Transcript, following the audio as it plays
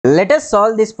Let us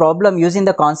solve this problem using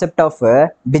the concept of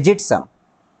digit sum.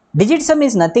 Digit sum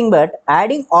is nothing but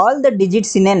adding all the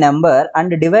digits in a number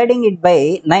and dividing it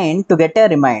by 9 to get a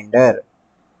remainder.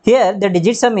 Here the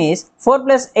digit sum is 4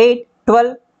 plus 8,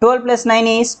 12, 12 plus 9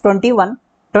 is 21.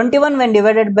 21 when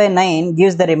divided by 9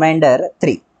 gives the remainder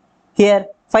 3. Here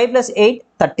 5 plus 8,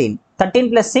 13. 13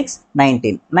 plus 6,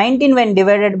 19. 19 when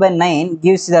divided by 9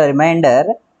 gives the remainder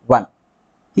 1.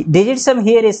 Digit sum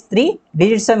here is 3,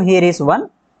 digit sum here is 1.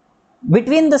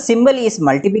 Between the symbol is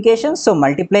multiplication, so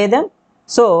multiply them.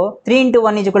 So 3 into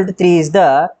 1 is equal to 3 is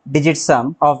the digit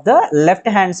sum of the left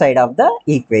hand side of the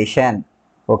equation.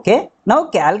 Okay. Now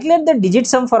calculate the digit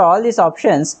sum for all these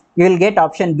options. You will get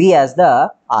option B as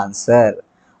the answer.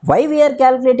 Why we are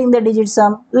calculating the digit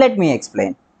sum? Let me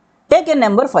explain. Take a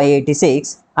number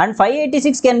 586 and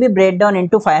 586 can be break down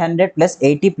into 500 plus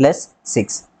 80 plus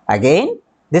 6. Again,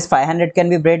 this 500 can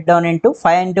be break down into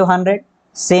 5 into 100.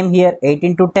 Same here, 8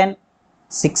 into 10.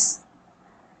 6.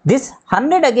 This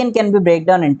 100 again can be break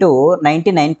down into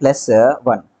 99 plus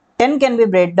 1. 10 can be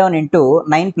break down into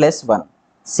 9 plus 1.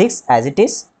 6 as it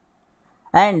is.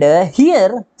 And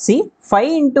here see 5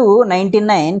 into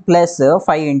 99 plus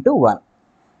 5 into 1.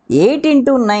 8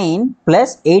 into 9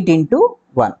 plus 8 into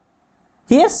 1.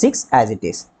 Here 6 as it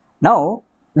is. Now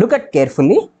look at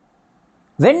carefully.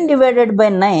 When divided by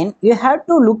 9, you have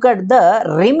to look at the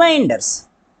reminders.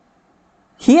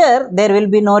 Here there will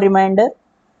be no remainder.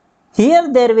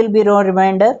 Here there will be no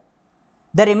remainder.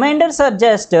 The reminders are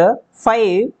just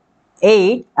 5,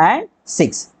 8 and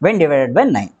 6 when divided by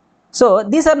 9. So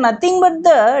these are nothing but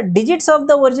the digits of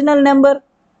the original number,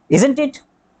 isn't it?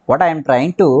 What I am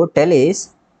trying to tell is,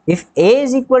 if A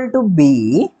is equal to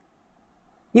B,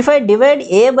 if I divide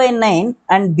A by 9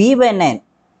 and B by 9,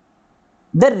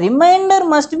 the remainder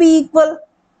must be equal.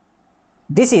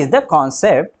 This is the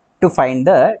concept to find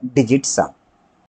the digit sum.